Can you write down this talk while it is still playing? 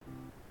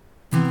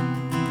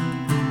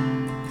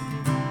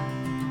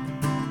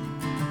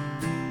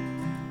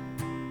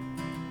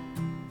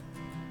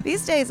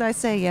These days I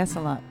say yes a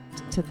lot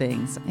to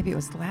things. Maybe it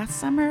was last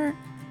summer.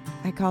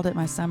 I called it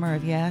my summer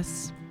of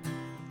yes.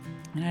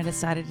 And I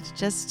decided to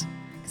just,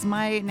 because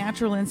my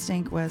natural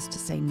instinct was to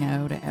say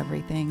no to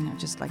everything,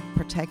 just like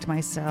protect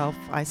myself,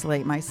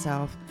 isolate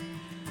myself.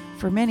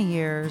 For many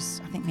years,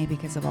 I think maybe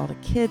because of all the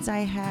kids I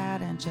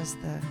had and just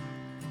how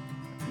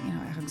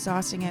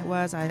exhausting it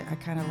was, I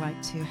kind of like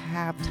to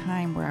have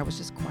time where I was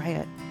just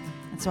quiet.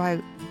 And so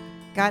I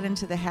got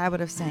into the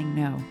habit of saying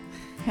no.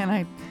 And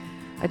I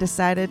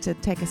decided to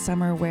take a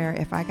summer where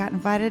if I got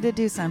invited to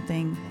do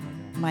something,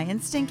 my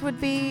instinct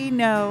would be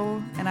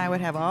no, and I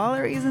would have all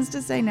the reasons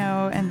to say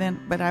no,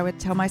 but I would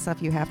tell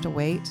myself, you have to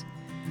wait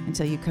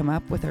until you come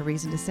up with a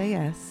reason to say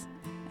yes,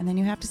 and then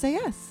you have to say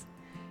yes.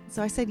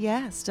 So I said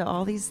yes to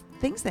all these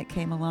things that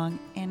came along,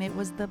 and it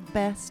was the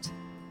best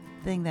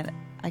thing that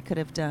I could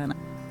have done.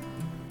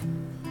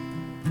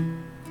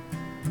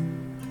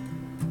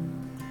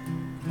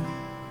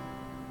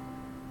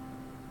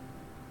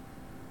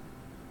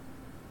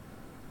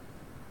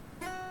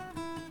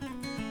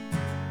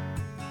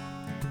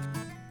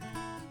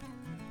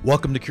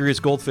 Welcome to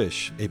Curious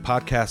Goldfish, a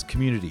podcast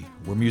community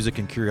where music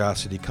and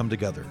curiosity come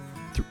together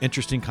through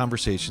interesting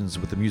conversations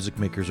with the music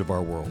makers of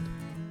our world.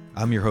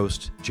 I'm your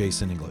host,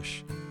 Jason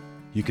English.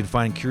 You can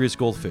find Curious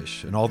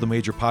Goldfish in all the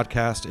major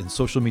podcast and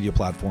social media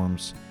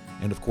platforms,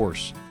 and of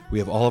course, we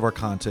have all of our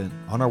content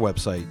on our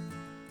website,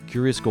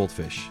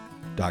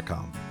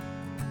 curiousgoldfish.com.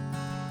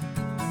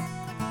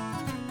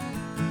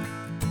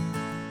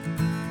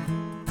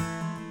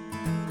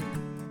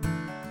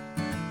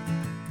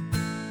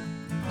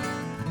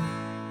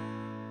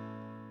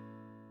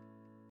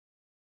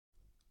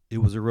 It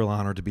was a real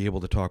honor to be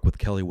able to talk with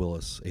Kelly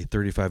Willis, a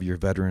 35-year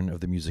veteran of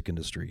the music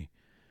industry.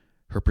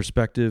 Her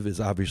perspective is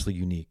obviously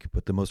unique,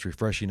 but the most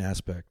refreshing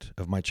aspect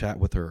of my chat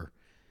with her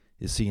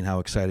is seeing how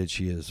excited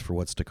she is for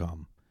what's to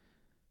come.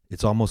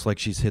 It's almost like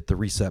she's hit the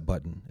reset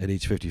button at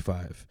age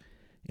 55,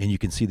 and you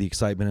can see the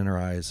excitement in her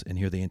eyes and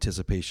hear the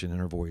anticipation in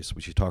her voice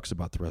when she talks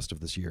about the rest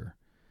of this year.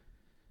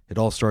 It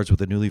all starts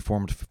with a newly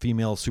formed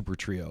female super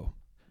trio,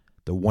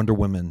 the Wonder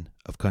Women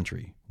of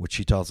Country, which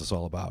she tells us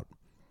all about.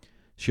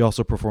 She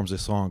also performs a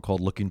song called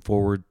Looking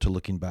Forward to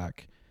Looking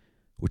Back,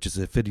 which is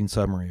a fitting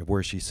summary of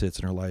where she sits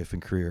in her life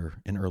and career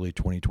in early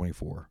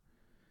 2024.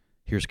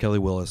 Here's Kelly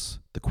Willis,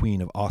 the queen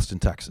of Austin,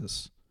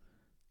 Texas.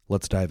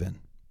 Let's dive in.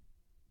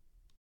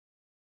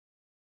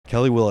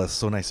 Kelly Willis,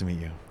 so nice to meet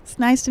you. It's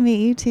nice to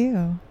meet you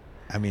too.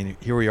 I mean,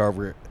 here we are,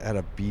 we're at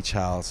a beach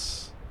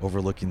house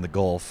overlooking the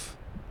Gulf.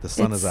 The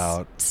sun is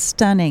out.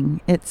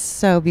 Stunning. It's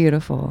so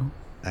beautiful.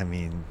 I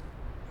mean,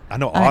 I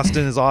know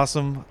Austin is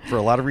awesome for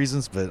a lot of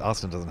reasons, but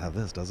Austin doesn't have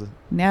this, does it?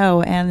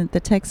 No, and the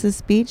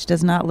Texas beach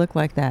does not look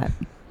like that.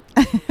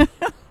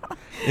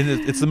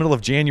 It's the middle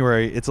of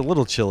January. It's a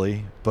little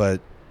chilly,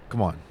 but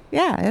come on.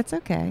 Yeah, it's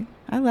okay.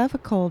 I love a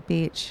cold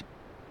beach.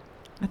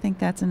 I think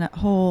that's a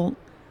whole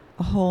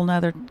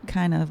nother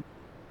kind of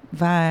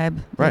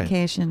vibe, right.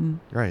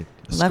 Vacation. Right.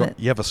 Love it.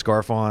 You have a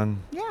scarf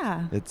on.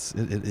 Yeah.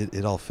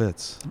 It all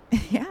fits.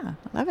 Yeah,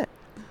 I love it.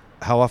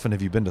 How often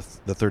have you been to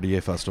the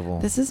 30A Festival?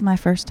 This is my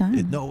first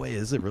time. No way,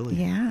 is it really?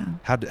 Yeah.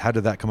 How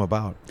did that come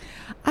about?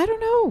 I don't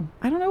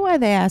know why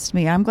they asked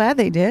me. I'm glad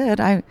they did.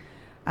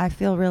 I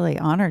feel really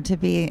honored to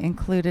be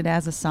included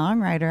as a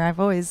songwriter. I've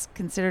always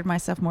considered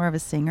myself more of a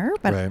singer,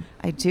 but right.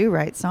 I do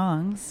write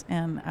songs,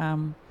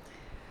 and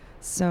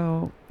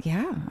so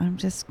yeah, I'm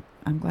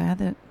glad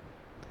that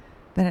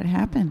it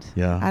happened.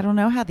 Yeah. I don't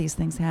know how these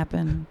things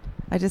happen.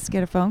 I just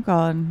get a phone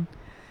call and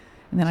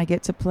then I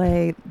get to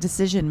play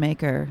decision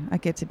maker. I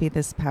get to be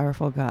this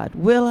powerful God.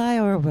 Will I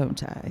or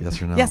won't I? Yes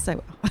or no? Yes, I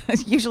will.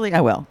 Usually I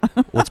will.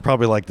 Well, it's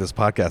probably like this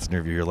podcast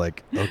interview. You're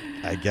like, oh,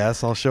 I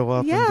guess I'll show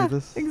up and do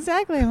this.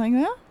 Exactly. I'm like,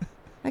 well,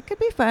 that could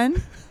be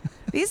fun.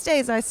 These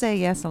days I say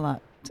yes a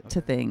lot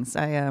to things.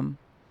 I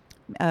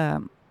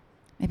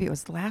maybe it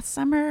was last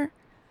summer.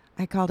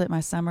 I called it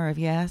my summer of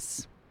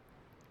yes.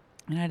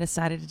 And I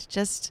decided to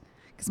just,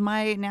 because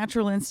my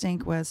natural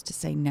instinct was to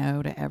say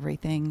no to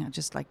everything,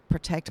 just like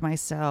protect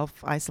myself,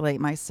 isolate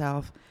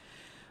myself.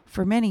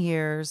 For many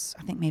years,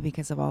 I think maybe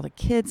because of all the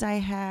kids I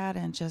had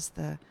and just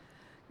how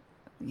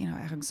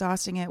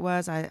exhausting it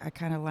was, I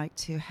kind of like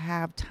to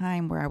have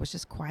time where I was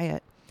just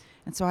quiet.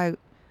 And so I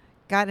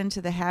got into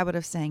the habit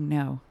of saying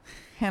no.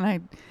 And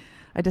I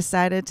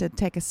decided to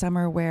take a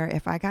summer where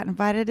if I got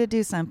invited to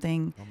do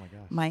something,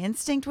 my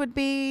instinct would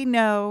be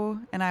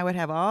no, and I would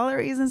have all the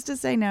reasons to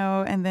say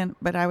no,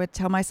 but I would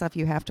tell myself,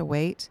 you have to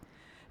wait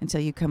until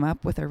you come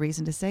up with a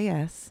reason to say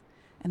yes,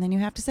 and then you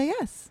have to say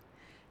yes.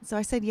 So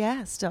I said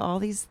yes to all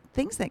these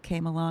things that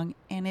came along,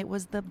 and it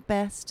was the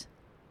best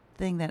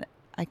thing that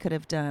I could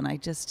have done.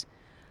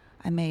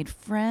 I made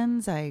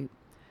friends, I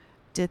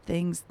did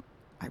things,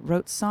 I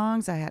wrote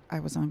songs, I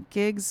was on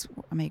gigs,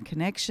 I made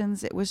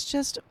connections. It was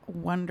just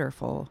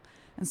wonderful.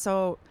 And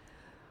so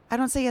I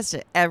don't say yes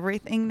to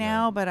everything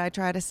now, but I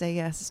try to say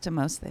yes to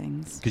most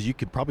things. Because you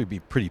could probably be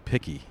pretty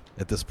picky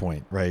at this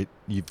point, right?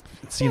 You've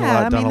seen a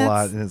lot, done a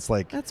lot, and it's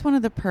like... That's one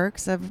of the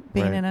perks of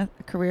being in a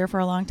career for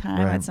a long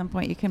time. Right. At some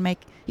point you can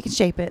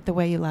shape it the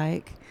way you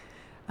like.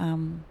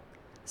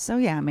 So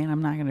yeah, I mean,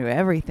 I'm not going to do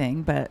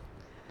everything, but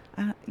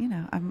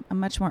I'm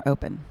much more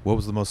open. What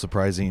was the most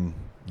surprising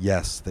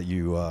yes that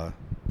you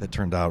that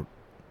turned out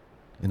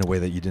in a way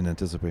that you didn't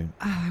anticipate?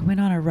 I went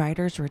on a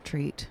writer's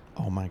retreat.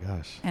 Oh my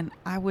gosh. And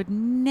I would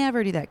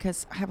never do that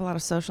because I have a lot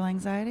of social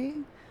anxiety.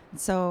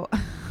 So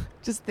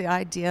just the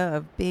idea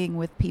of being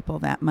with people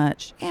that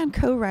much. And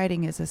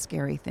co-writing is a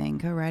scary thing.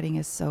 Co-writing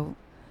is so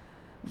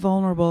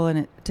vulnerable,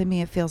 and to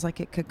me it feels like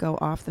it could go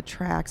off the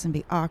tracks and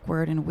be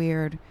awkward and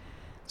weird.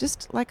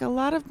 Just like a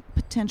lot of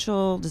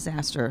potential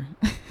disaster.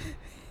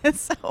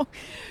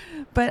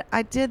 But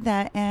I did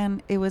that,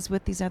 and it was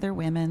with these other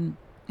women,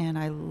 and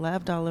I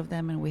loved all of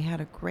them, and we had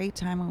a great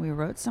time, and we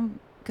wrote some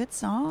good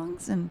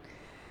songs, and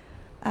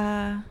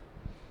I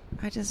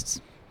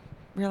just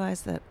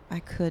realized that I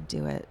could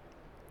do it.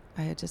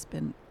 I had just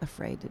been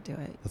afraid to do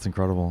it. That's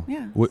incredible.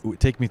 Yeah.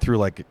 Take me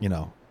through a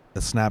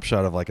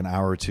snapshot of like an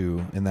hour or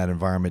two in that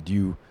environment. Do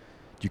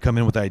you come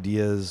in with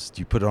ideas? Do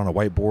you put it on a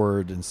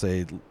whiteboard and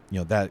say,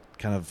 that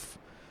kind of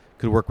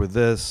could work with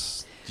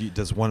this?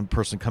 Does one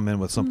person come in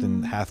with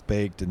something half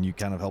baked and you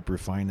kind of help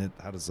refine it?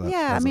 How does that?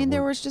 Yeah,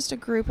 there was just a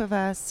group of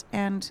us,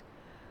 and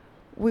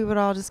we would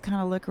all just kind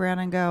of look around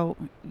and go,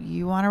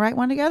 "You want to write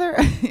one together?"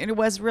 It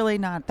was really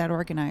not that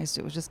organized.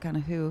 It was just kind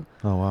of who.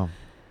 Oh wow.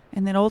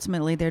 And then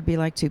ultimately there'd be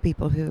like two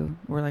people who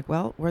were like,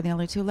 "Well, we're the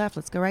only two left.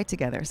 Let's go write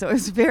together." So it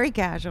was very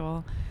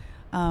casual.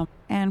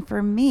 And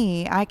for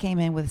me, I came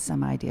in with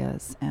some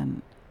ideas,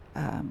 and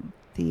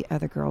the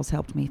other girls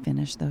helped me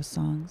finish those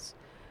songs.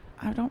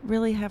 I don't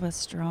really have a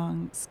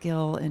strong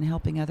skill in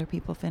helping other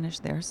people finish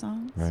their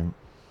songs. Right.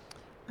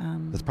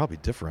 That's probably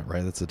different,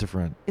 right? That's a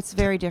different. It's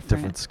very different.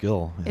 Different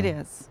skill. Yeah. It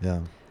is.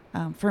 Yeah.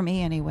 For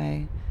me,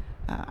 anyway.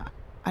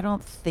 I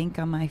don't think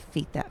on my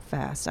feet that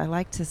fast. I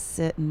like to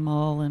sit and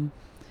mull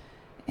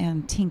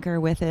and tinker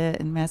with it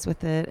and mess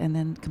with it, and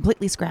then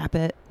completely scrap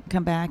it,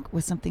 come back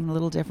with something a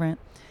little different.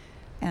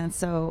 And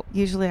so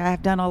usually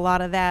I've done a lot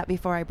of that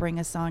before I bring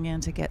a song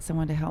in to get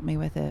someone to help me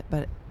with it.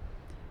 But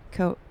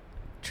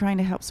trying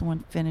to help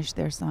someone finish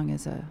their song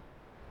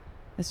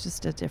it's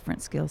just a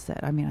different skill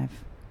set. I mean,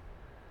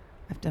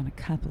 I've done a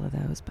couple of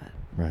those, but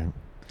right.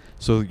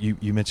 So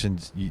you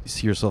mentioned you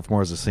see yourself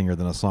more as a singer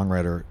than a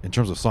songwriter. In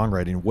terms of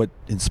songwriting, what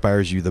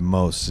inspires you the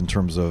most in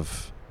terms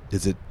of,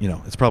 is it,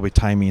 it's probably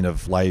timing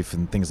of life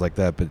and things like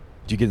that, but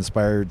do you get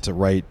inspired to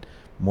write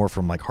more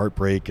from like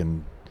heartbreak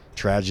and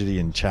tragedy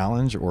and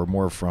challenge, or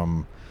more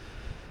from,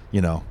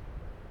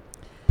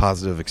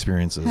 positive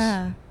experiences?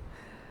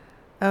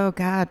 Oh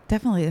God,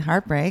 definitely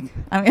heartbreak.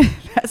 I mean,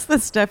 that's the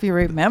stuff you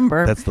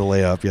remember. That's the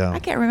layup, yeah. I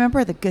can't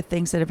remember the good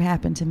things that have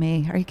happened to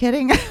me. Are you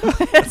kidding?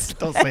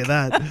 Don't say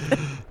that.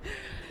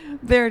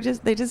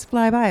 They just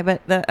fly by.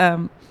 But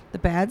the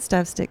bad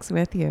stuff sticks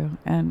with you,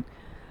 and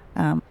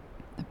the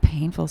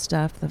painful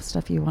stuff, the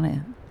stuff you want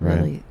to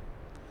really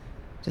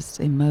just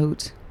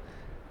emote.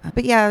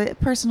 But yeah,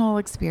 personal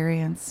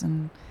experience,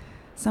 and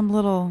some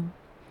little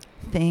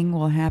thing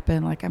will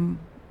happen. Like I've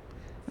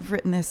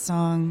written this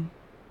song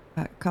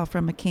called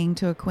From a King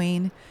to a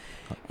Queen,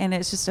 and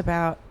it's just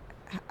about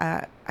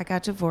I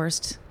got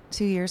divorced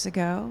 2 years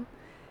ago,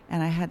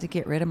 and I had to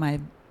get rid of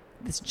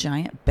this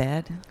giant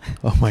bed.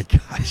 Oh my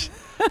gosh.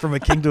 From a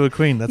king to a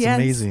queen. That's yes.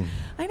 Amazing.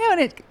 I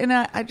know. And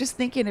I'm just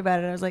thinking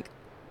about it. I was like,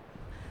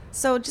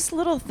 so just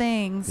little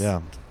things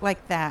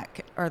like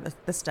that are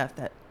the stuff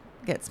that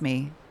gets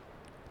me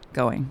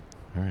going.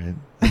 All right.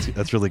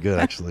 That's really good,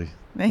 actually.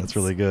 Thanks. That's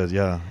really good.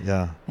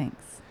 Yeah.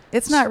 Thanks.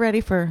 It's not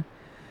ready for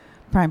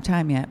prime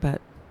time yet,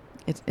 but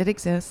it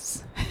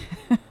exists.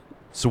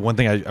 So one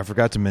thing I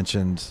forgot to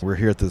mention, we're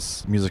here at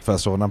this music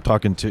festival, and I'm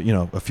talking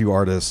to, a few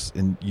artists,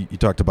 and you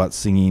talked about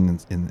singing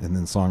and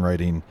then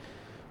songwriting.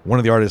 One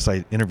of the artists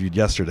I interviewed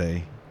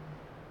yesterday,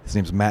 his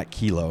name's Matt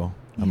Kilo.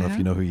 I don't know if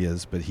you know who he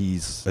is, but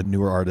he's a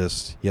newer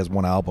artist. He has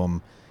one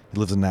album. He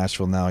lives in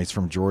Nashville now. He's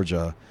from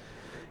Georgia.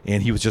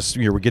 And he was just,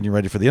 we're getting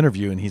ready for the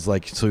interview, and he's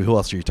like, "So who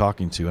else are you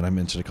talking to?" And I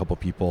mentioned a couple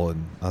people,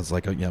 and I was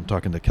like, "Oh, yeah, I'm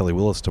talking to Kelly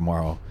Willis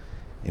tomorrow."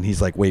 And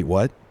he's like, "Wait,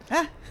 what?"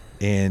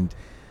 And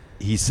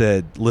he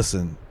said,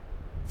 "Listen,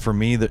 for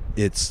me,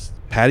 it's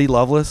Patty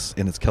Loveless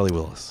and it's Kelly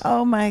Willis."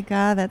 Oh my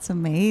God, that's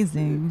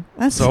amazing.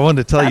 So I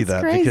wanted to tell you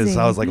that crazy. Because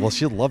I was like, well,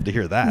 she'd love to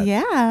hear that.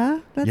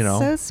 Yeah, that's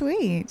so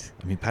sweet.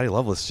 I mean, Patty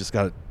Loveless just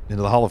got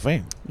into the Hall of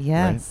Fame.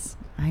 Yes.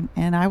 Right?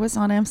 I was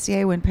on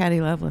MCA when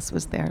Patty Loveless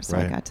was there, so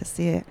I got to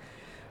see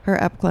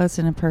her up close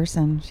and in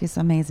person. She's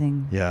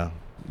amazing. Yeah.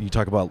 You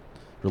talk about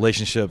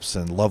relationships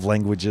and love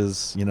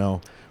languages,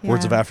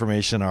 words of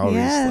affirmation are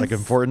always like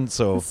important.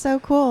 So it's so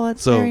cool.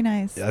 It's very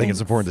nice. I think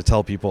it's important to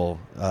tell people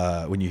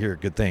when you hear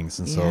good things.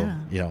 And so,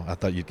 I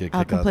thought you'd get a kick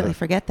out of that. I'll completely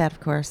forget that, of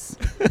course.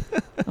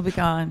 It'll be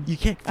gone. You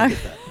can't forget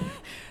that.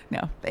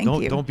 No,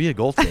 thank you. Don't be a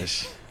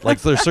goldfish.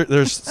 Like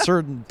there's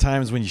certain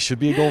times when you should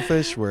be a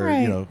goldfish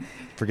where,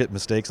 forget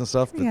mistakes and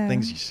stuff, but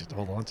things you should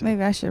hold on to.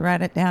 Maybe I should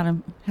write it down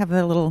and have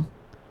a little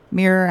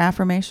mirror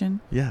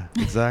affirmation. Yeah,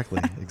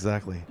 exactly.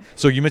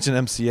 So you mentioned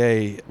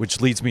MCA, which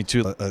leads me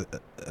to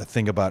a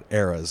thing about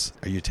Eras.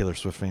 Are you a Taylor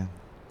Swift fan?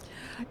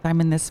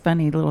 I'm in this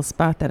funny little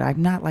spot that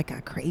I'm not like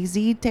a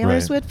crazy Taylor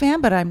Swift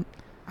fan, but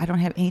I I don't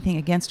have anything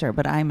against her,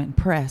 but I'm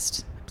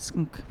impressed.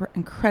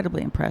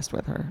 Incredibly impressed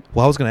with her.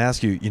 Well, I was going to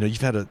ask you,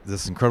 you've had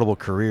this incredible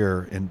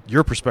career, and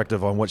your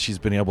perspective on what she's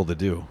been able to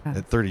do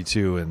at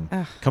 32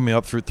 and coming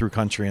up through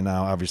country, and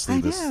now obviously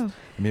know.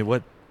 I mean,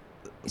 what?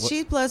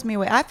 She blows me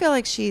away. I feel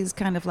like she's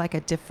kind of like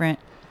a different.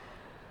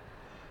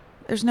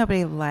 There's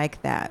nobody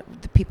like that.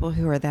 The people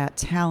who are that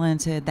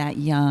talented, that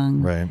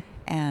young, right?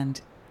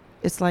 And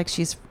it's like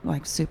she's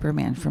like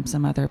Superman from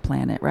some other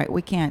planet, right?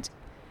 We can't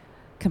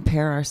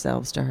compare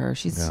ourselves to her.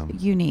 She's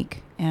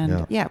unique,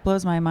 and it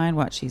blows my mind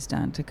what she's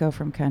done to go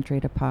from country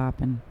to pop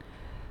and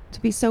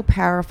to be so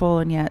powerful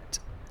and yet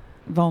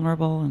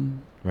vulnerable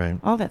and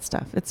all that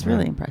stuff. It's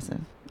really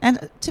impressive,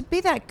 and to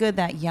be that good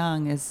that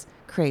young is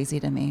crazy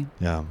to me.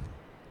 I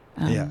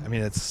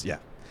mean, it's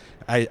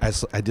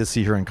I did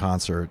see her in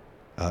concert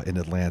in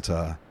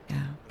Atlanta.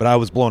 But I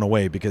was blown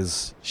away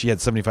because she had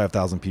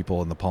 75,000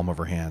 people in the palm of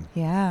her hand.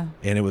 And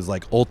it was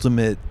like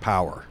ultimate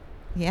power.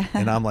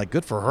 And I'm like,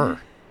 good for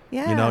her.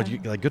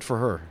 Like good for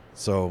her.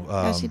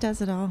 So she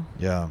does it all.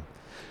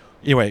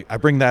 Anyway, I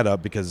bring that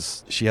up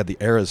because she had the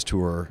Eras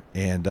tour,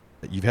 and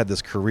you've had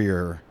this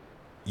career.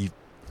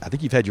 I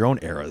think you've had your own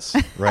eras,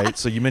 right?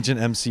 So you mentioned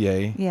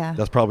MCA.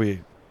 That's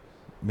probably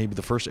maybe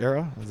the first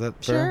era. Is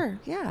that fair?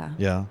 Sure.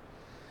 Yeah.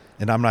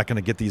 And I'm not going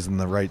to get these in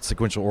the right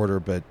sequential order,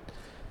 but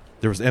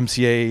there was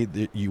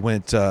MCA. You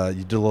went. You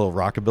did a little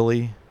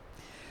rockabilly.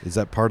 Is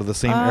that part of the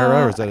same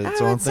era, or is that its own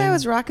thing? I would say it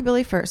was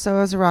rockabilly first. So I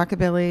was a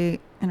rockabilly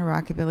in a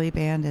rockabilly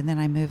band, and then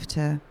I moved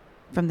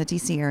from the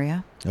DC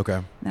area.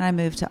 Okay. Then I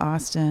moved to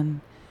Austin,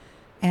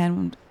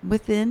 and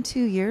within 2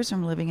 years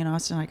from living in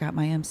Austin, I got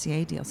my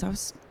MCA deal. So I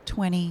was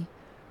 20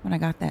 when I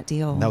got that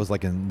deal. And that was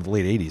like in the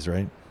late 80s,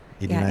 right?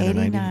 89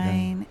 and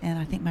 90. And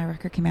I think my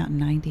record came out in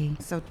 90.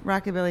 So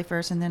rockabilly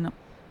first, and then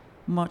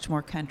much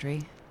more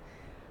country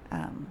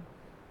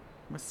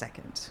was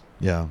second.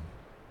 Yeah.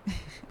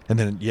 And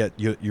then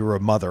you were a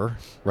mother,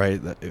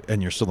 right?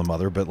 And you're still a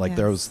mother, but like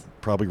there was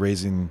probably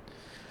raising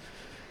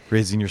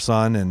your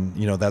son, and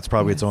that's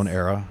probably its own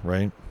era,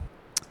 right?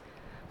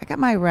 I got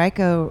my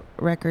Ryko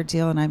record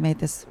deal, and I made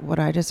this What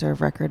I Deserve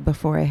record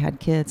before I had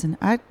kids, and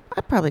I'd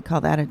probably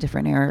call that a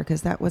different era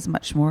because that was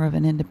much more of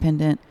an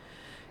independent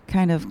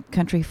kind of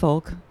country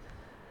folk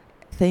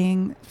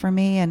thing for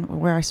me, and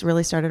where I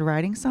really started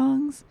writing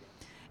songs.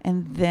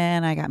 And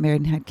then I got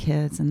married and had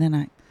kids, and then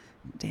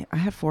I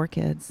had 4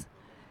 kids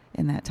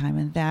in that time,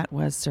 and that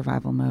was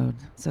survival mode.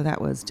 So that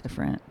was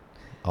different.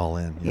 All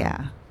in.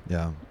 Yeah.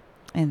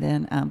 And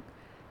then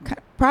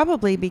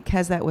probably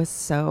because that was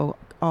so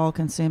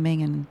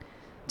all-consuming and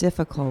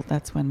difficult,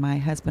 that's when my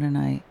husband and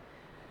I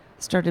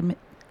started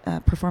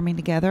performing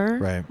together,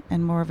 right?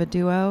 And more of a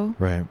duo,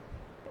 right?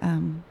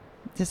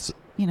 Just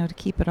to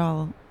keep it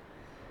all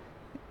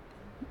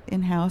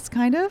in-house,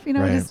 kind of. It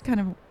just kind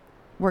of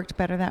worked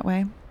better that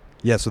way.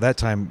 Yeah, so that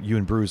time, you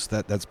and Bruce,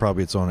 that's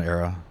probably its own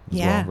era as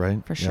well,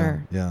 right? For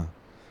sure. Yeah.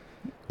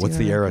 What's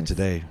the era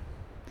today?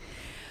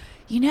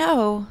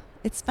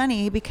 It's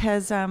funny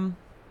because, so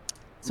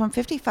I'm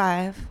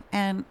 55,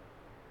 and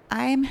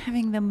I am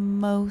having the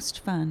most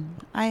fun.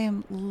 I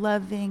am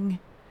loving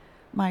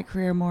my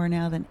career more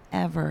now than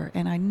ever,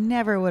 and I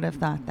never would have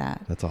thought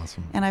that. That's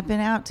awesome. And I've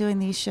been out doing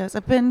these shows.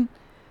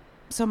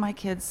 So my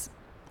kids,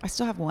 I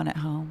still have one at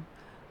home,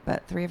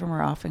 but 3 of them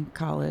are off in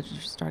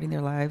college, starting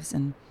their lives,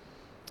 and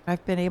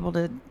I've been able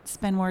to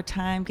spend more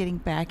time getting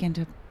back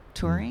into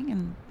touring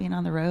and being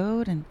on the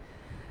road and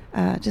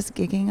just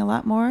gigging a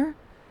lot more.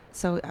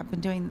 So I've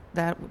been doing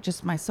that,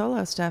 just my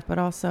solo stuff, but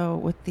also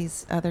with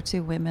these other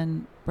 2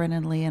 women,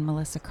 Brennan Lee and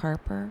Melissa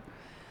Carper,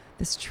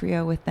 this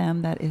trio with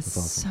them that is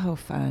awesome. So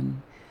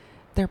fun.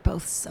 They're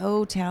both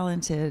so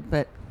talented,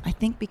 but I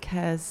think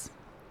because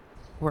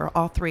we're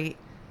all 3,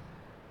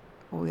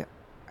 we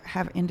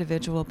have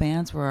individual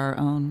bands, we're our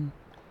own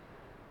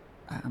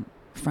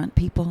front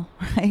people,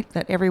 right?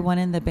 That everyone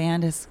in the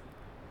band is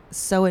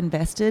so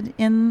invested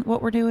in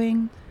what we're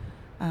doing.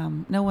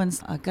 No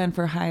one's a gun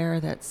for hire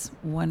that's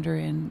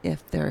wondering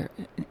if they're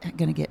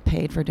going to get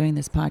paid for doing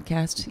this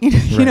podcast.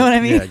 You know what I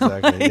mean? Yeah,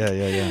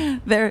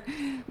 exactly. They're,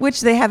 which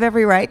they have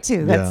every right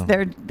to.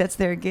 That's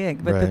their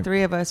gig. But the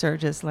 3 of us are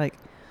just like,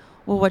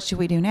 well, what should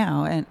we do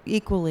now? And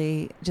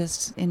equally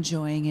just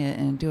enjoying it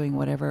and doing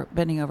whatever,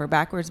 bending over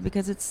backwards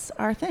because it's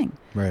our thing.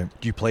 Right.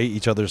 Do you play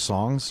each other's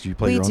songs? Do you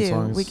play your own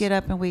songs? We get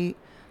up and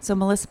so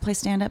Melissa plays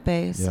stand-up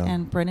bass,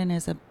 and Brennan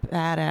is a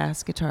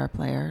badass guitar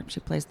player. She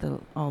plays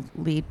all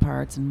lead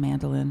parts and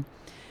mandolin.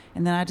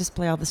 And then I just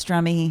play all the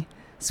strummy,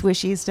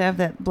 swishy stuff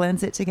that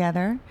blends it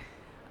together.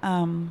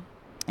 And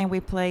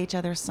we play each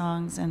other's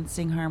songs and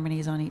sing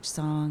harmonies on each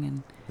song.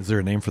 And is there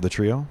a name for the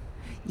trio?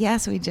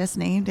 Yes, we just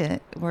named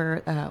it.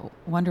 We're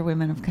Wonder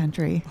Women of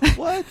Country.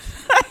 What?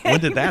 When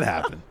did that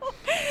happen?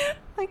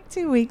 Like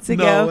 2 weeks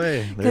ago. No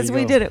way. Because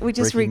we did it. We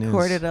just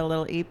recorded a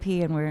little EP,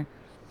 and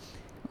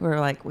we're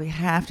like, we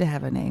have to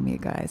have a name, you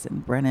guys.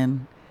 And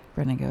Brennan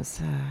goes,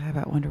 how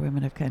about Wonder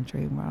Women of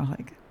Country? And we're all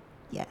like,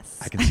 yes.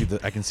 I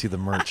can see the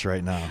merch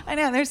right now. I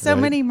know. There's so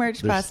many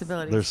merch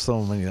possibilities. There's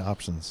so many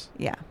options.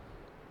 Yeah.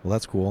 Well,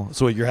 that's cool.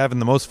 So you're having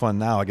the most fun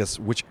now. I guess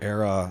which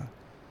era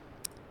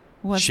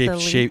Was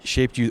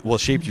shaped you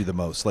the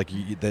most? Like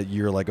that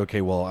you're like,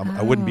 okay, well,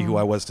 I wouldn't be who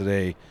I was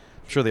today.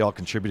 I'm sure they all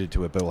contributed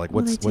to it, but like,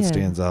 what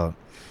stands out?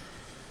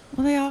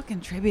 Well, they all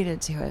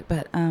contributed to it,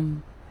 but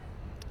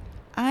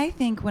I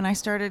think when I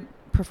started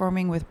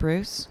performing with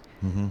Bruce,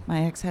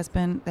 my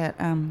ex-husband, that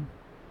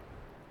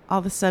all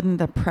of a sudden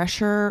the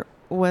pressure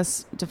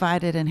was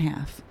divided in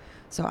half.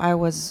 So I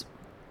was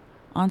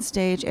on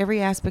stage.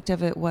 Every aspect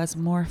of it was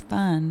more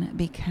fun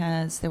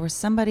because there was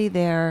somebody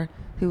there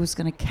who was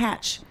going to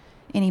catch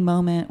any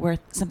moment where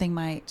something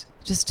might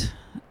just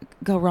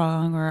go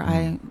wrong,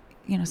 or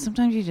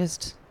sometimes you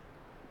just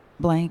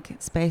blank,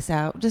 space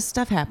out, just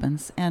stuff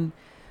happens. And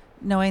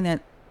knowing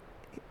that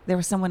there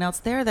was someone else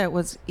there that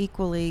was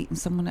equally,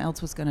 someone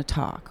else was going to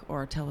talk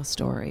or tell a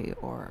story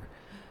or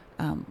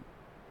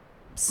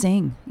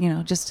sing,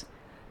 just,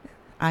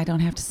 I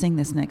don't have to sing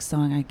this next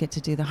song. I get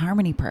to do the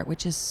harmony part,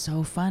 which is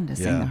so fun to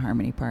sing the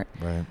harmony part.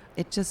 Right.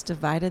 It just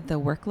divided the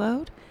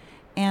workload,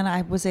 and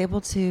I was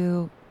able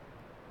to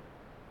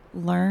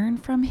learn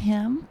from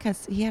him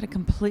because he had a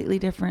completely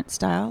different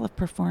style of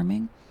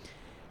performing.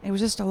 It was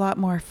just a lot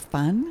more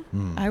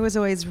fun. I was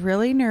always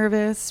really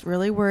nervous,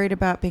 really worried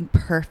about being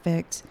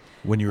perfect.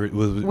 When it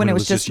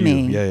was just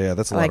me. Yeah,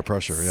 that's a lot of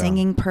pressure.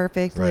 Singing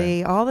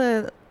perfectly, all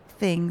the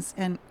things.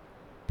 And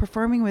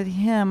performing with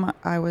him,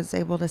 I was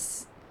able to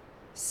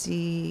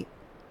see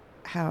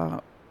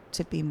how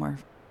to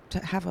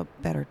have a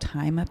better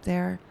time up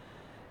there.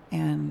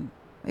 And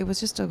it was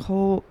just a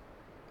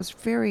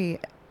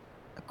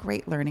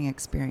great learning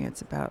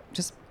experience about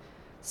just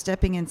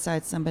stepping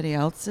inside somebody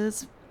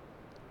else's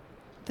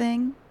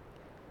thing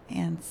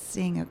and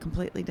seeing a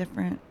completely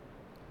different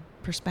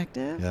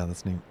perspective. Yeah,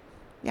 that's neat.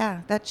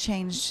 Yeah, that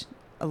changed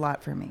a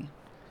lot for me.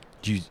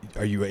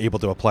 Are you able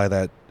to apply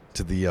that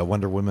to the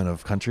Wonder Woman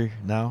of country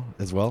now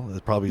as well?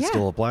 It probably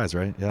still applies,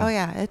 right? Yeah. Oh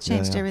yeah, it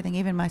changed everything,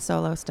 even my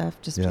solo stuff,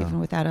 even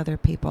without other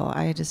people.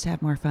 I just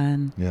had more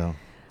fun. Yeah.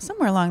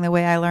 Somewhere along the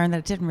way I learned that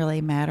it didn't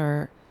really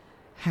matter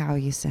how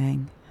you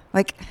sang.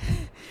 Like,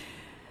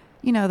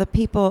 the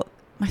people,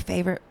 my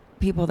favorite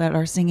people that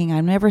are singing,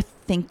 I never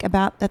think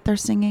about that they're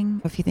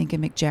singing. If you think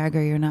of Mick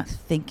Jagger, you're not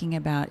thinking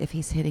about if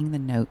he's hitting the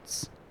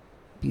notes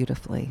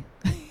beautifully.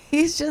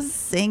 He's just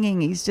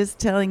singing. He's just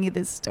telling you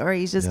this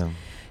story. He's just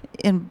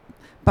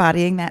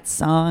embodying that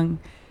song.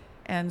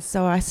 And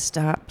so I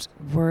stopped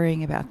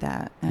worrying about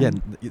that.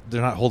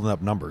 They're not holding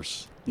up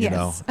numbers,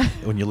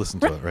 when you listen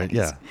to it, right?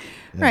 Yeah.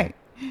 Right.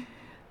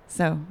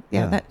 So,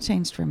 that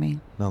changed for me.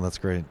 No, that's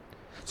great.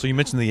 So you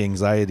mentioned the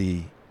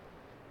anxiety.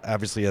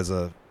 Obviously, as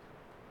a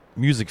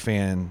music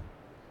fan,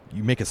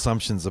 you make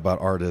assumptions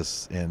about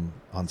artists and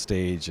on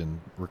stage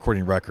and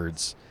recording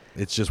records.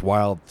 It's just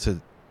wild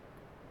to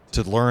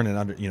learn and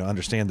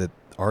understand that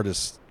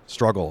artists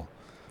struggle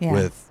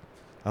with,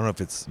 I don't know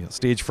if it's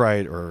stage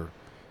fright or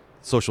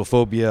social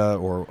phobia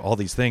or all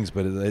these things,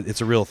 but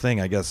it's a real thing,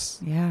 I guess.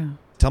 Yeah.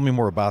 Tell me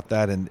more about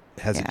that, and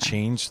has it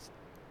changed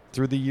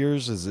through the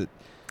years? Is it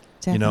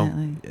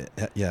definitely?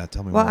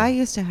 Tell me more. Well, I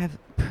used to have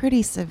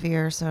pretty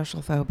severe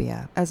social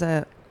phobia as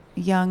a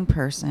young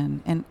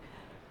person, and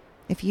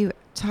if you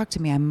talk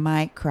to me, I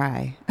might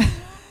cry.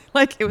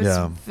 Like, it was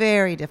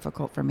very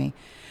difficult for me.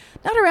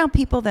 Not around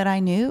people that I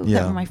knew,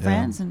 that were my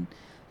friends and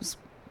just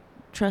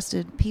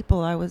trusted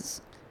people. I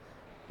was,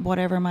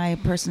 whatever my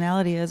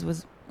personality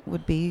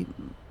would be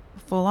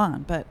full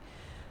on. But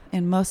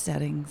in most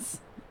settings,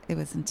 it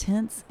was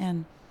intense.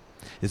 And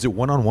is it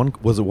one-on-one?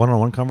 Was it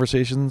one-on-one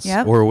conversations?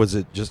 Yep. Or was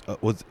it just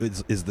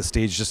is the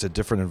stage just a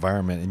different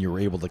environment and you were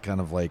able to kind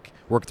of like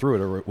work through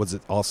it, or was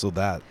it also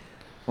that?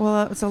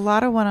 Well, it was a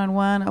lot of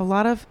one-on-one, a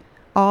lot of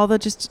all the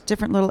just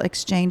different little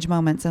exchange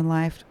moments in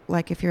life.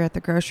 Like if you're at the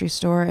grocery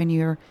store and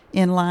you're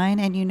in line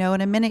and in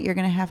a minute you're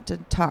going to have to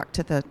talk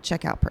to the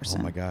checkout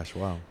person. Oh my gosh,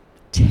 wow.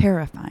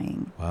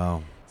 Terrifying.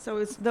 Wow. So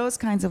it's those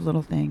kinds of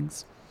little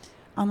things.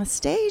 On the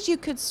stage, you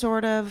could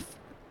sort of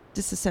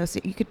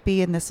disassociate. You could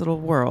be in this little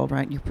world,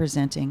 right? You're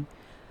presenting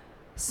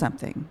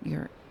something.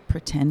 You're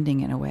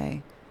pretending in a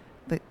way.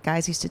 The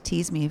guys used to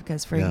tease me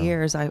because for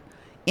years,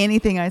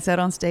 anything I said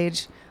on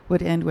stage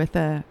would end with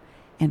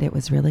and it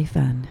was really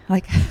fun.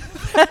 Like,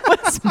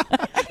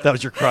 that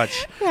was your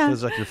crutch. Yeah. It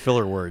was like your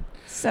filler word.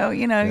 So,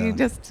 you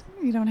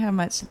don't have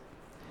much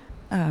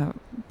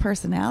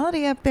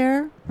personality up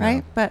there, right?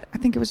 Yeah. But I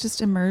think it was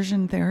just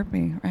immersion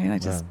therapy,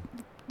 right?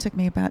 Took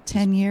me about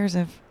 10 years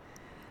of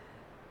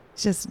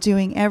just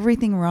doing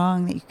everything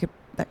wrong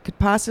that could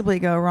possibly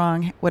go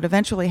wrong, would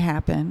eventually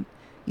happen.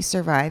 You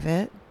survive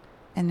it,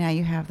 and now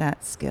you have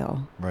that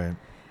skill. Right.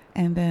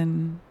 And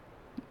then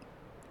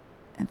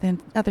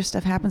other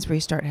stuff happens where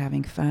you start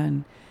having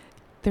fun.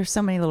 There's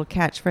so many little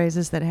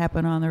catchphrases that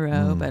happen on the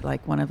road, but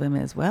like one of them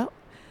is, well,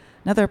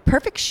 another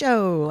perfect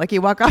show. Like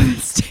you walk off the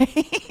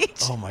stage.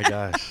 Oh my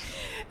gosh.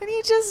 And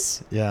it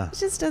just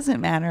doesn't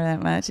matter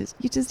that much.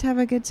 You just have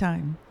a good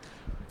time.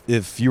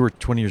 If you were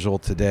 20 years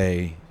old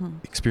today,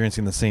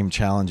 experiencing the same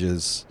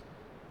challenges,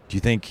 do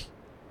you think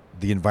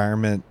the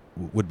environment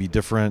would be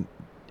different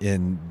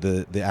in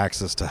the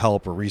access to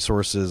help or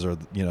resources, or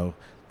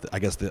I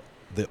guess the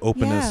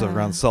openness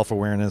around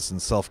self-awareness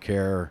and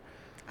self-care?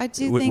 I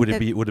do would think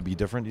would it be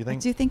different, do you I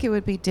think? do think it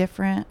would be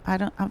different.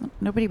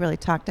 Nobody really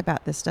talked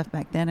about this stuff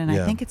back then, and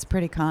Yeah. I think it's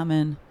pretty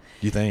common.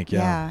 Do you think?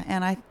 Yeah.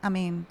 And I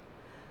mean,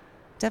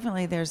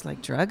 definitely there's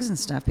like drugs and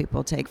stuff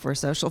people take for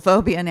social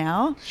phobia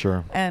now.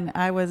 Sure. And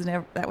that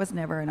was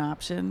never an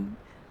option.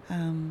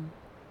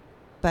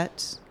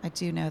 But I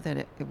do know that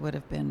it would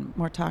have been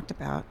more talked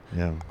about.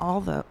 Yeah.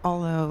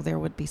 Although there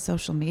would be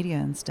social media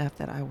and stuff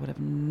that I would have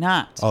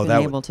not been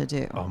able to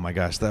do. Oh my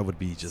gosh, that would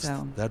be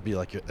that'd be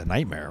like a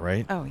nightmare,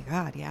 right? Oh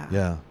God, yeah.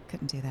 Yeah.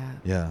 Couldn't do that.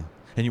 Yeah.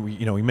 And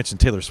we mentioned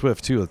Taylor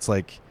Swift too. It's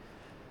like,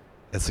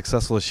 as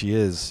successful as she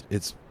is,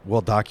 it's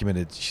well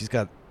documented. She's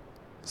got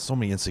so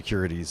many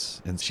insecurities,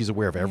 and she's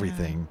aware of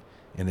everything,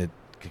 and it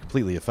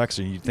completely affects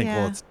her. And you think,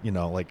 well, it's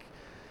like,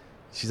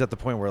 she's at the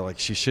point where like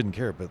she shouldn't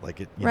care, but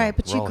like it. Right,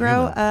 but you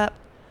grow up.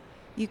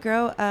 You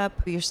grow up.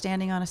 You're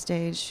standing on a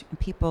stage, and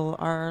people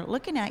are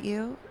looking at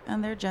you,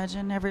 and they're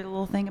judging every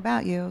little thing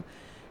about you,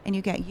 and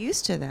you get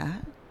used to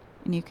that,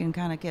 and you can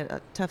kind of get a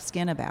tough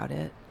skin about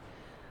it.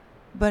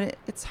 But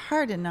it's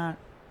hard to not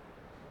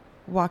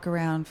walk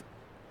around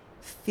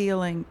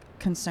feeling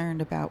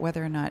concerned about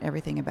whether or not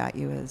everything about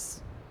you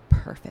is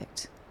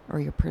perfect or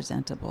you're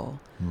presentable.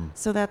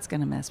 So that's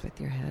going to mess with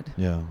your head.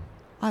 Yeah.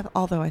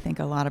 Although I think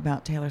a lot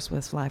about Taylor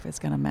Swift's life is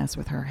going to mess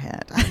with her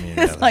head. I mean,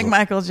 it's like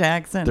Michael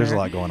Jackson. There's a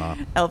lot going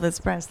on.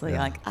 Elvis Presley.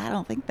 Yeah. Like, I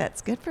don't think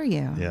that's good for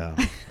you. Yeah,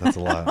 that's a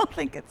lot. I don't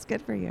think it's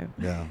good for you.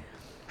 Yeah.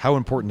 How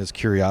important is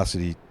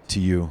curiosity to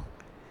you?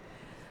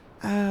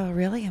 Oh,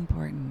 really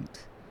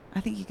important.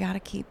 I think you got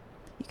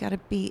to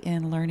be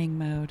in learning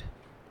mode.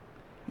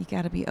 You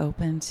got to be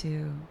open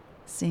to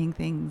seeing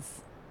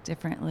things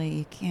differently.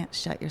 You can't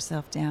shut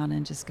yourself down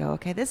and just go,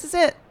 okay, this is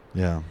it.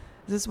 Yeah.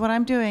 This is what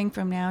I'm doing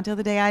from now until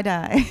the day I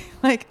die.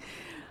 Like,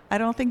 I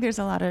don't think there's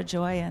a lot of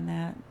joy in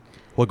that.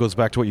 Well, it goes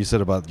back to what you said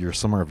about your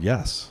summer of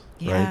yes,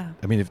 Yeah. right?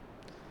 I mean, if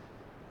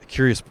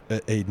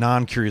a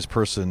non-curious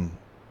person,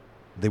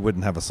 they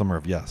wouldn't have a summer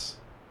of yes.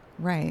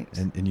 Right.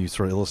 And you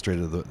sort of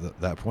illustrated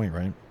that point,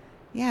 right?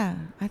 Yeah.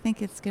 I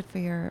think it's good for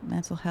your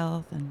mental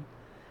health, and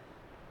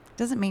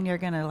doesn't mean you're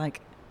going to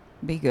like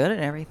be good at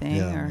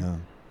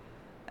everything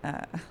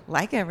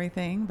like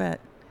everything, but.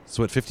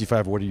 So at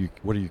 55, what are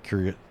you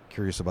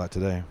curious about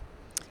today?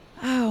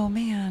 Oh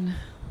man,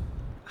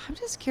 I'm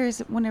just curious.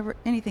 Whenever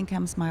anything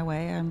comes my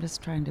way, I'm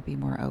just trying to be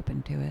more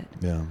open to it.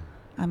 Yeah.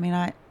 I mean,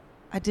 I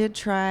did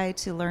try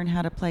to learn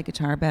how to play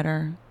guitar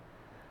better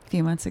a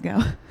few months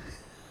ago.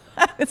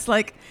 It's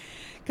like,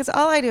 because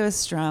all I do is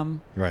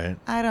strum. Right.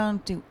 I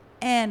don't do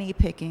any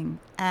picking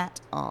at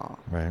all.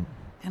 Right.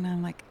 And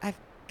I'm like, I've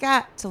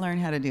got to learn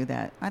how to do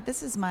that.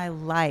 This is my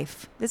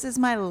life. This is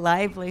my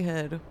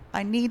livelihood.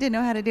 I need to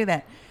know how to do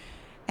that.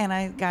 And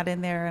I got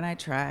in there and I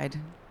tried.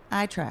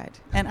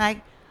 And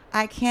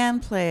I can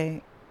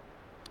play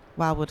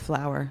Wildwood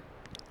Flower.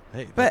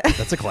 Hey, but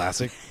that's a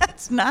classic.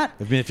 That's not.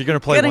 I mean, if you're going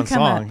to play one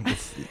song,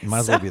 it might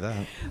as well be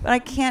that. But I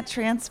can't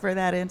transfer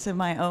that into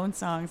my own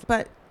songs.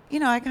 But,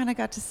 I kind of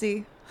got to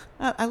see.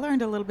 I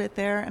learned a little bit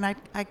there, and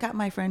I got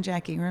my friend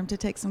Jackie Room to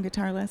take some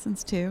guitar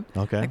lessons too.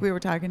 Okay. Like we were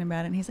talking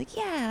about it, and he's like,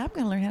 yeah, I'm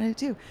going to learn how to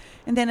do.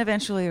 And then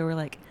eventually we were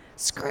like,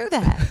 screw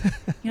that.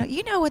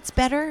 You know what's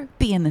better?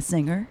 Being the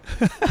singer.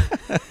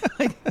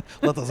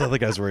 Let those other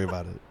guys worry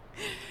about it.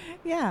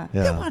 Yeah.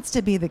 Who wants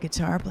to be the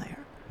guitar player?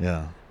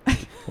 Yeah.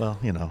 Well,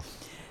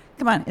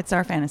 Come on, it's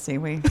our fantasy.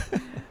 We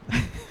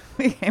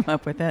came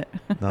up with it.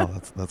 No,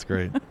 that's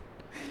great.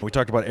 We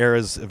talked about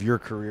eras of your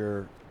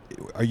career.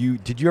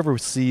 Did you ever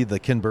see the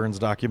Ken Burns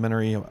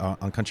documentary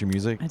on country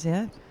music? I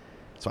did.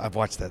 So I've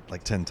watched that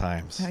like 10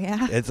 times. Oh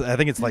yeah. I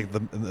think it's like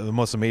the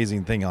most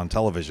amazing thing on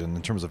television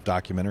in terms of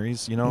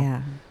documentaries,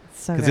 Yeah.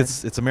 So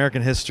because it's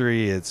American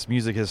history, it's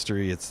music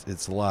history,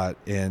 it's a lot.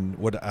 And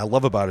what I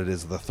love about it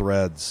is the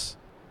threads,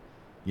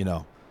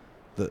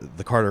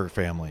 the Carter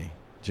family,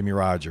 Jimmy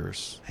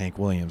Rogers, Hank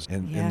Williams,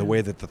 and the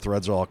way that the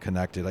threads are all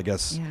connected. I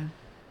guess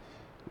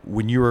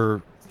when you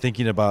were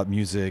thinking about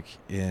music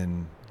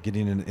and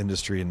getting in the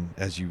industry, and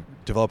as you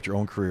developed your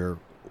own career,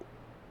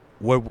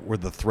 what were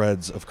the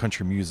threads of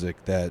country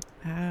music that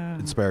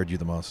inspired you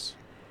the most?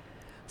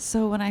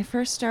 So when I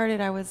first started,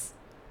 I was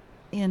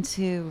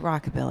into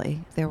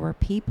rockabilly. There were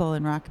people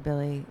in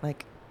rockabilly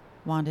like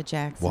Wanda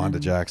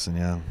Jackson.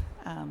 Yeah.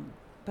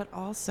 But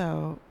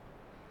also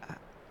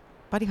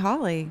Buddy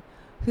Holly,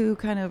 who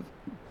kind of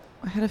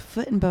had a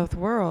foot in both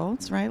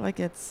worlds, right? Like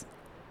it's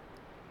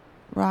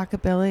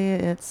rockabilly,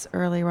 it's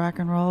early rock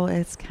and roll,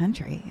 it's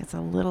country. It's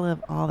a little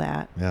of all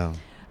that. Yeah.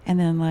 And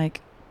then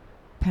like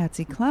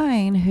Patsy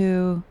Cline,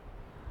 who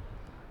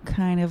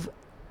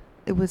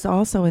it was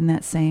also in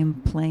that same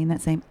plane,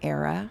 that same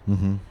era,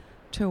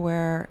 to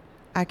where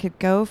I could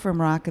go from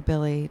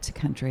rockabilly to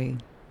country.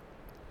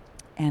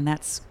 And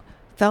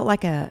felt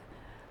like there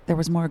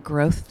was more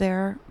growth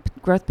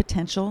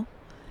potential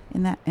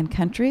in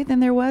country than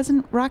there was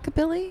in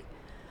rockabilly.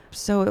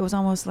 So it was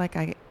almost like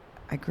I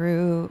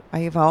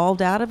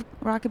evolved out of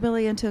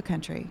rockabilly into a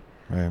country.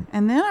 Right.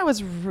 And then I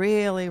was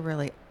really,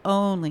 really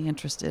only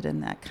interested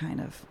in that kind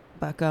of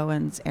Buck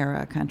Owens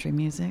era country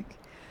music.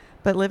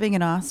 But living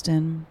in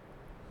Austin,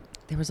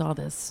 there was all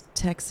this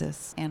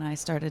Texas, and I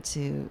started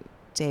to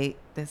date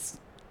this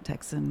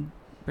Texan,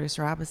 Bruce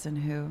Robinson,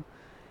 who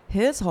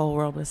his whole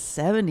world was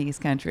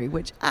 70s country,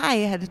 which I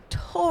had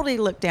totally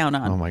looked down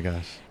on. Oh my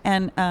gosh.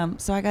 And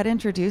so I got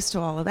introduced to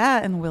all of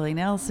that, and Willie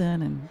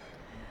Nelson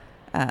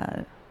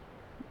and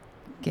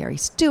Gary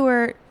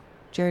Stewart,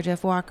 Jerry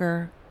Jeff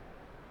Walker,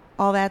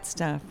 all that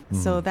stuff.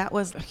 Mm-hmm. So that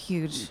was a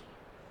huge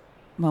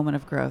moment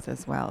of growth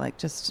as well, like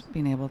just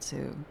being able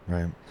to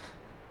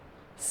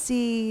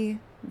see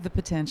the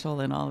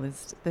potential in all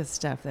this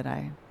stuff that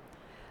I,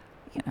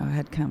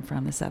 had come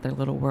from this other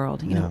little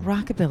world. You know,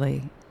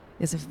 rockabilly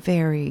is a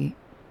very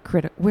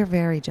we're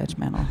very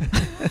judgmental,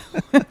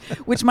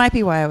 which might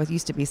be why I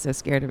used to be so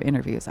scared of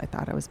interviews. I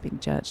thought I was being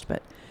judged,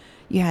 but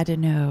you had to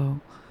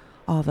know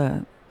all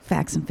the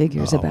facts and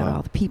figures about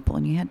all the people,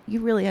 and you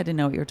really had to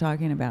know what you were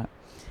talking about.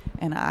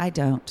 And I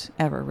don't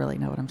ever really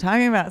know what I'm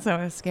talking about, so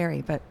it was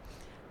scary. But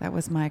that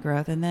was my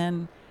growth, and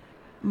then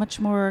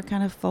much more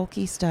kind of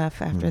folky stuff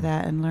after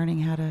that, and learning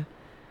how to,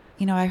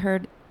 I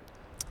heard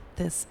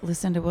this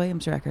Lucinda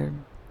Williams record,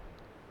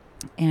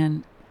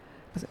 and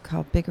was it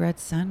called Big Red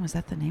Sun? Was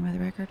that the name of the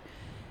record?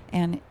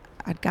 And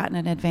I'd gotten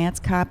an advance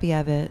copy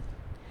of it,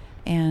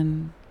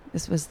 and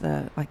this was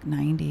the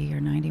 90 or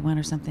 91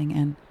 or something,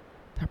 and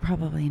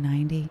probably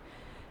 90.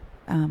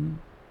 And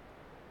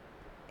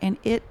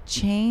it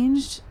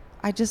changed.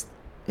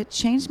 It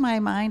changed my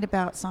mind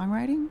about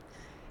songwriting,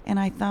 and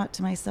I thought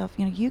to myself,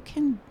 you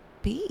can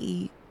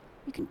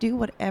do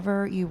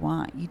whatever you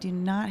want. You do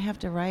not have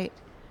to write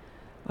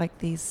like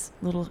these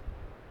little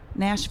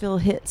Nashville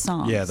hit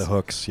songs. Yeah, the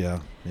hooks. Yeah.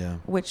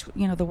 Which,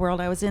 the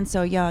world I was in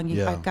so young.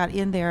 I got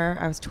in there,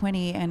 I was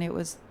 20,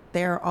 and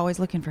they're always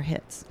looking for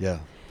hits. Yeah,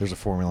 there's a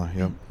formula.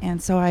 Yep.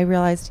 And so I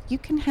realized you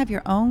can have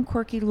your own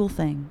quirky little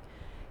thing.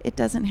 It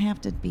doesn't have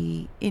to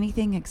be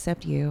anything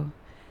except you.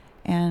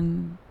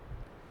 And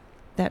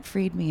that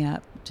freed me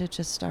up to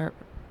just start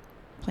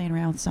playing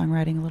around with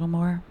songwriting a little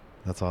more.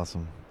 That's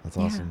awesome.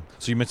 So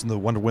you mentioned the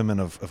Wonder Women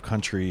of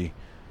country.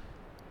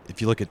 If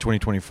you look at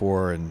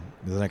 2024 and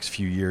the next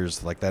few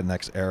years, like that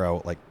next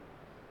era, like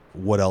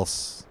what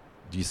else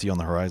do you see on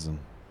the horizon?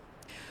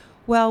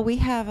 Well, we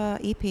have a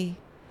EP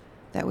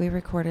that we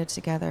recorded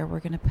together.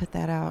 We're going to put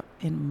that out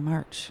in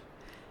March,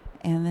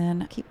 and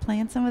then keep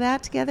playing some of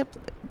that together.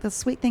 The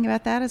sweet thing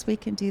about that is we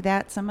can do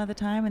that some of the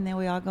time, and then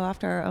we all go off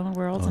to our own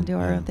worlds and do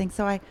our own thing.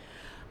 So I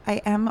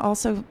am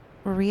also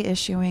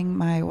reissuing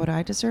my What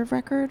I Deserve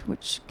record,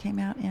 which came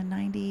out in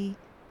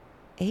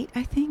 98,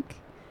 I think.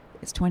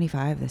 It's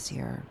 25 this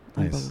year,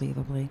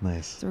 unbelievably.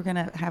 Nice. So we're going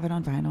to have it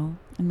on vinyl,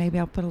 and maybe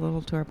I'll put a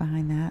little tour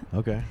behind that.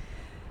 Okay.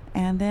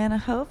 And then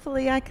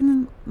hopefully I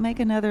can make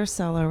another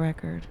solo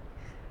record.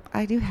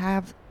 I do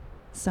have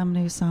some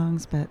new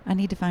songs, but I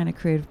need to find a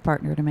creative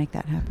partner to make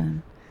that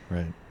happen.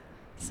 Right.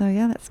 So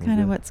yeah, that's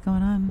kind of what's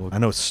going on. Well, I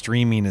know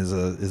streaming is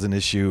an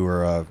issue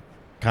or a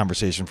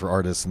conversation for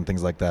artists and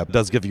things like that. It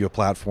does give you a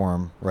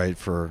platform, right,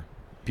 for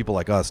people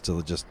like us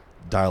to just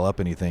dial up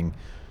anything.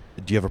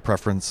 Do you have a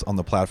preference on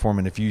the platform?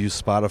 And if you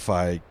use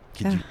Spotify,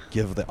 could you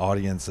give the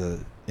audience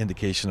an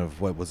indication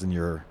of what was in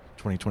your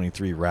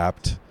 2023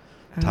 Wrapped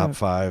top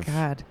 5?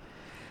 God,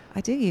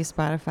 I do use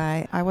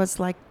Spotify. I was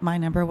like, my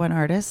number one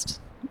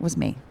artist was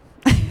me.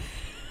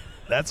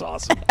 That's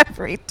awesome.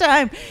 Every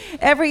time.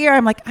 Every year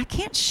I'm like, I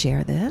can't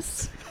share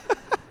this.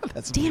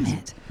 That's Damn amazing.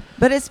 it.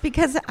 But it's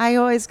because I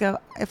always go,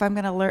 if I'm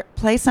going to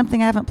play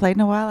something I haven't played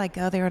in a while, I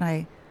go there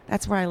and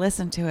that's where I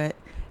listen to it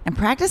and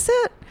practice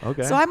it.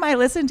 Okay. So I might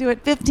listen to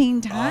it 15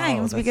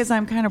 times because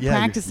I'm kind of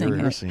practicing you're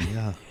rehearsing, it.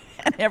 Yeah.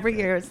 And every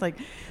year it's like,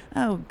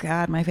 oh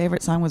God, my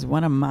favorite song was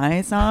one of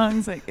my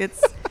songs. Like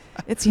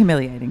it's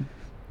humiliating.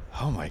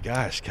 Oh my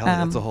gosh, Kelly,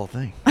 that's the whole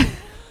thing.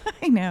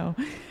 I know.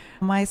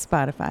 My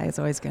Spotify is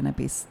always going to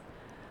be,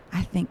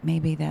 I think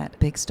maybe that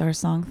Big Star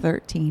song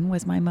 13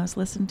 was my most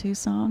listened to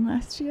song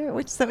last year,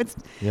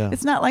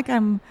 it's not like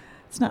I'm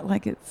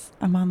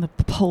on the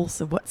pulse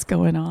of what's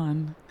going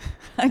on.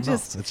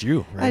 It's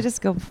you, right? I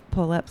just go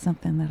pull up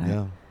something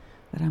that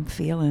I'm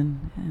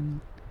feeling.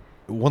 And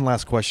one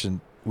last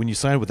question. When you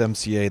signed with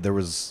MCA, there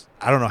was,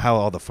 I don't know how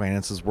all the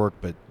finances work,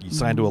 but you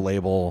signed to a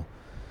label.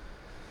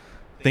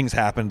 Things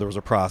happened. There was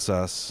a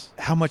process.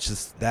 How much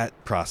has that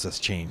process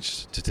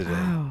changed to today?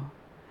 Wow.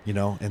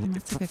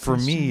 And for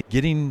me,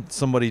 getting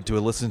somebody to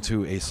listen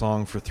to a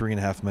song for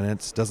 3.5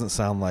 minutes doesn't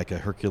sound like a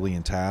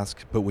Herculean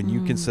task. But when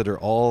you consider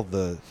all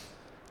the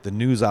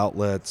news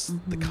outlets,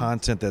 the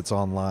content that's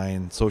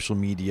online, social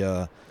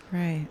media,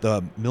 right,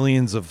 the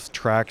millions of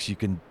tracks you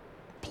can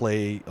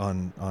play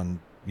on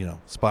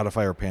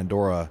Spotify or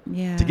Pandora,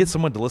 to get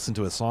someone to listen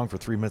to a song for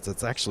 3 minutes,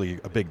 that's actually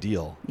a big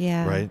deal.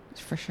 Yeah, right,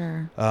 for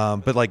sure.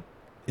 But like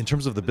in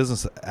terms of the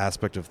business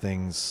aspect of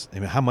things, I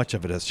mean, how much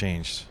of it has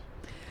changed?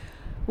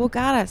 Well,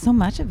 God, so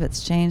much of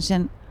it's changed,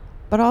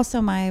 but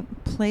also my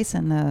place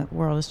in the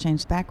world has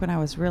changed. Back when I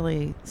was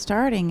really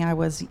starting, I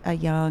was a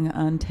young,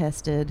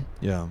 untested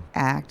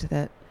act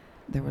that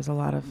there was a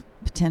lot of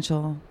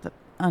potential, the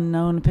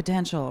unknown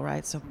potential,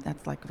 right? So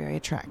that's like very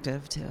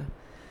attractive to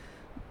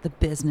the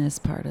business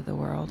part of the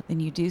world.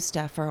 And you do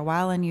stuff for a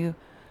while, and you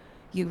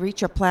you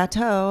reach a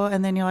plateau,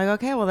 and then you're like,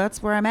 okay, well,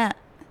 that's where I'm at.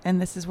 And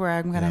this is where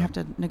I'm going to have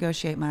to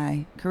negotiate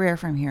my career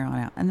from here on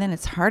out. And then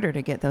it's harder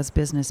to get those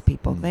business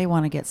people. They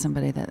want to get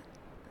somebody that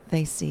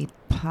they see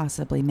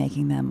possibly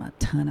making them a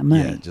ton of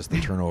money. Yeah, just the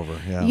turnover.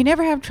 Yeah. You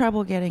never have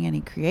trouble getting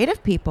any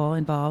creative people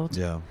involved.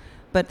 Yeah.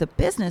 But the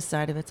business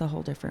side of it's a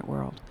whole different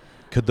world.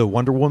 Could the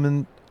Wonder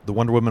Woman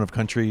of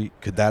country,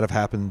 could that have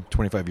happened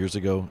 25 years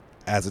ago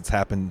as it's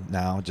happened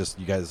now? Just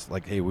you guys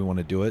like, hey, we want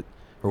to do it?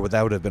 Or would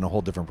that have been a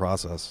whole different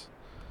process?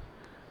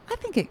 I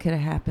think it could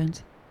have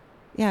happened.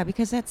 Yeah,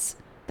 because that's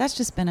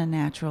just been a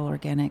natural,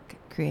 organic,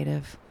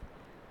 creative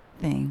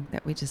thing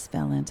that we just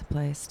fell into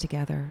place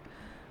together.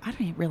 I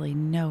don't really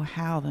know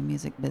how the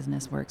music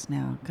business works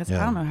now because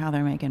I don't know how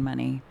they're making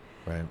money.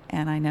 Right.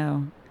 And I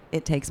know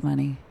it takes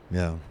money.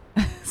 Yeah.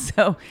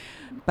 So,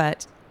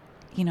 but,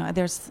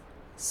 there's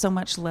so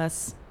much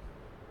less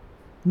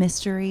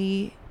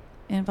mystery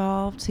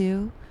involved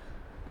too.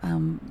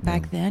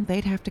 Back then,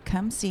 they'd have to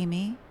come see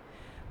me.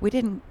 We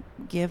didn't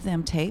give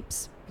them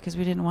tapes because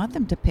we didn't want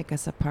them to pick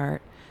us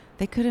apart.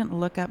 They couldn't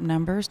look up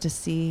numbers to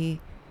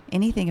see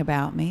anything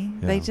about me.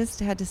 Yeah. They just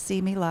had to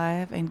see me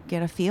live and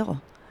get a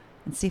feel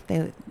and see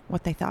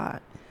what they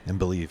thought. And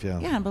believe, yeah.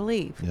 Yeah, and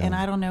believe. Yeah. And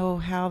I don't know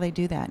how they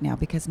do that now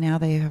because now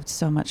they have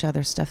so much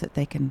other stuff that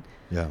they can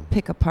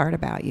pick apart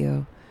about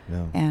you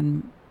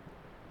and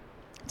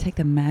take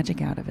the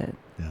magic out of it,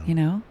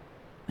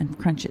 and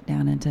crunch it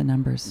down into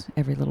numbers,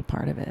 every little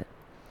part of it.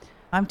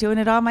 I'm doing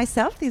it all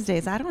myself these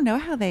days. I don't know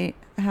how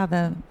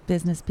the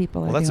business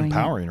people are doing it. Well, that's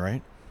empowering,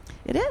 right?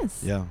 It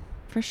is. Yeah.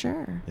 For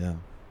sure. Yeah.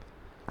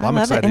 Well, I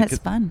love it, and it's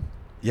fun.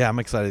 Yeah, I'm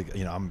excited.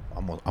 I'm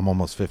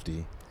almost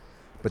 50.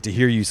 But to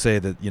hear you say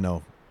that,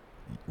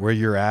 where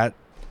you're at,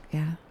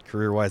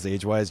 career-wise,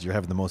 age-wise, you're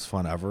having the most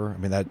fun ever. I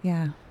mean, that.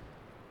 Yeah.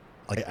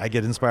 Like, I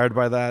get inspired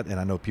by that, and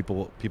I know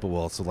people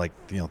will. So, like,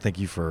 thank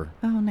you for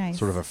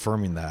sort of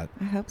affirming that.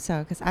 I hope so,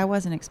 because I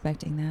wasn't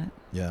expecting that.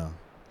 Yeah.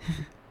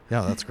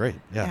 Yeah, that's great.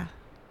 Yeah.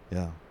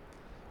 Yeah.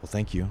 Well,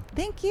 thank you.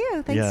 Thank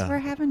you. Thanks for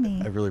having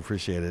me. I really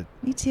appreciate it.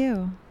 Me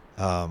too.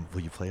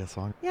 Will you play a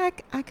song? Yeah,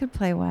 I could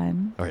play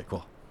one. All right,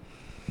 cool.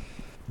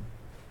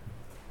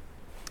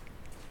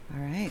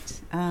 All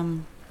right.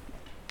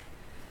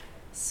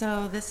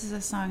 So this is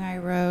a song I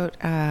wrote.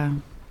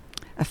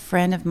 A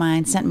friend of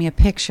mine sent me a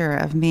picture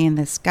of me and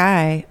this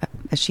guy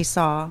that she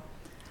saw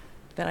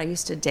that I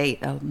used to date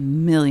a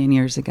million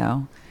years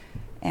ago,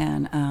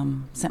 and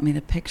sent me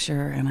the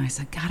picture. And I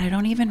said, God, I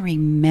don't even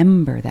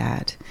remember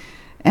that.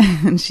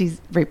 And she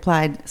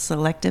replied,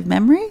 selective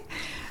memory?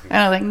 And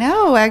I was like,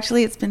 no,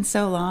 actually, it's been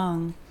so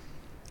long.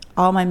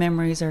 All my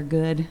memories are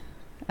good,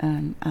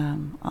 and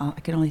I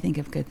can only think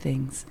of good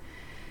things.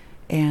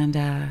 And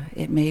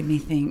it made me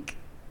think,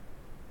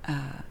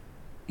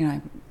 I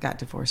got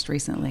divorced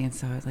recently, and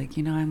so I was like,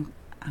 I'm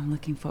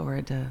looking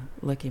forward to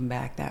looking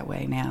back that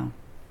way now.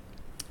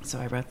 So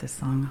I wrote this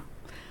song,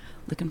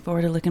 looking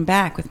forward to looking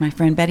back, with my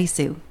friend Betty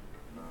Sue.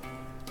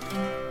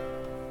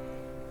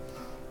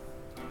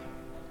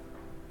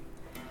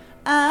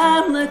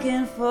 I'm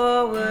looking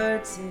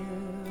forward to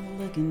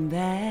looking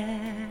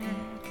back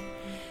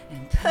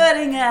and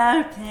putting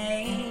our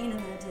pain in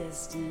the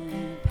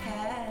distant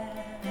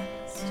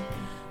past.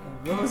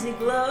 A rosy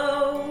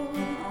glow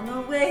on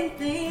the way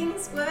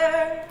things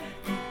were.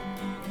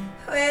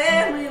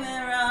 Where we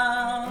went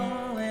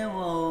wrong, we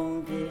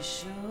won't be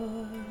sure.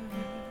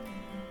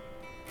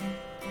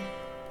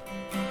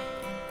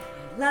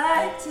 I'd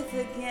like to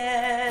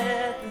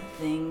forget the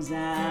things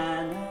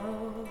I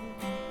know.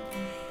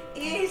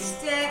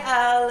 Each day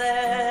I'll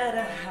let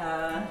a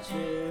hard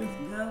truth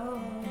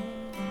go.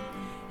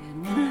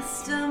 And when I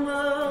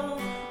stumble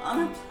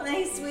on a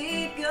place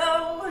we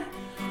go,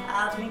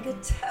 I'll drink a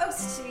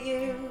toast to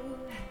you,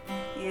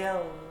 you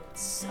old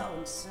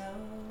so-and-so.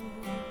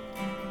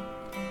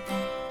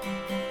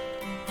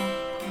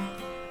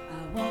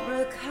 I won't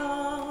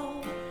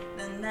recall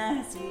the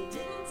nights we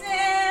didn't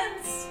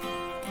dance.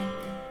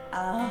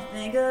 I'll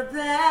think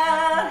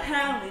about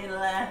how we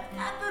laughed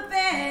at the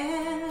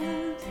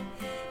band.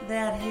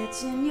 That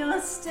hitch in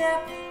your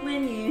step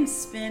when you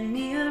spin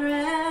me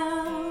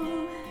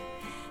around.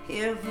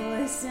 Your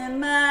voice in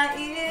my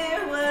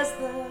ear was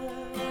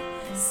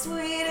the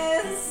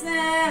sweetest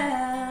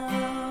sound.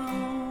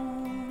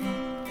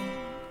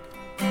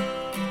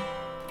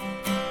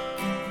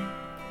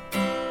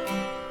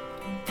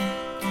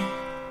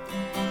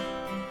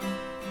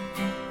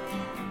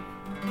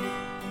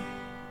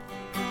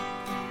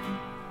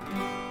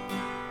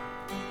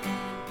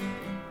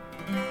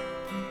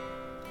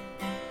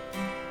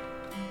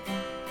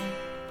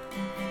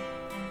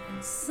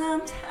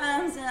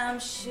 Sometimes I'm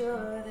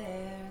sure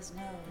there's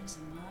no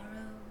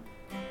tomorrow,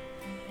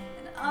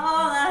 and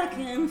all I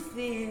can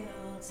feel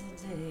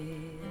today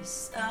is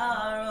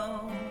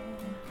sorrow.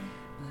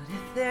 But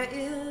if there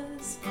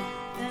is,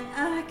 then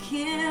I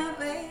can't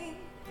wait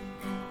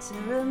to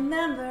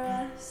remember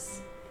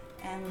us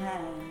and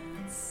that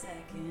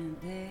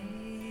second day.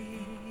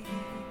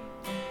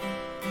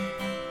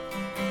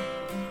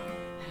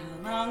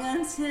 How long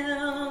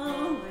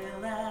until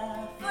we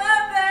laugh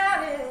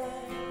about it?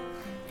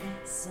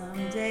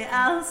 Some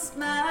I'll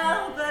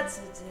smile, but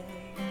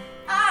today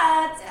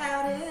I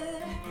doubt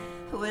it.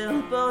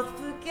 We'll both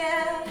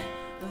forget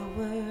the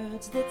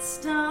words that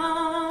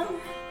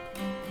stung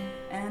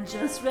and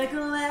just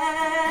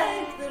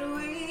recollect that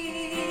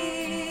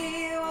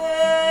we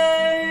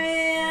were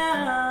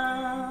young.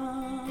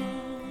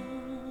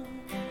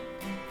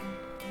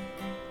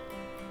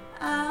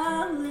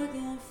 I'm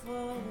looking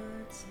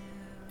forward to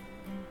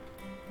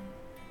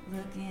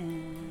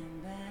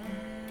looking back.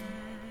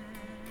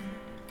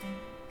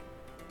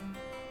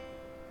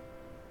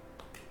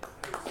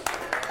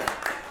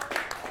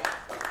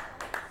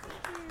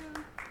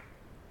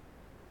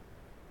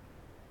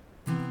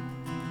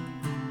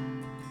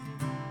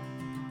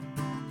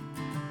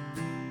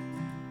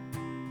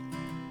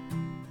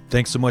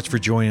 Thanks so much for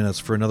joining us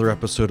for another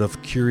episode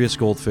of Curious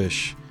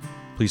Goldfish.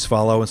 Please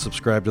follow and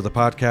subscribe to the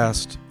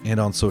podcast and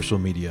on social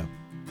media.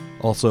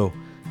 Also,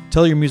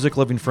 tell your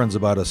music-loving friends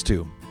about us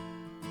too.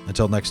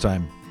 Until next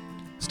time,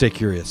 stay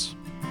curious.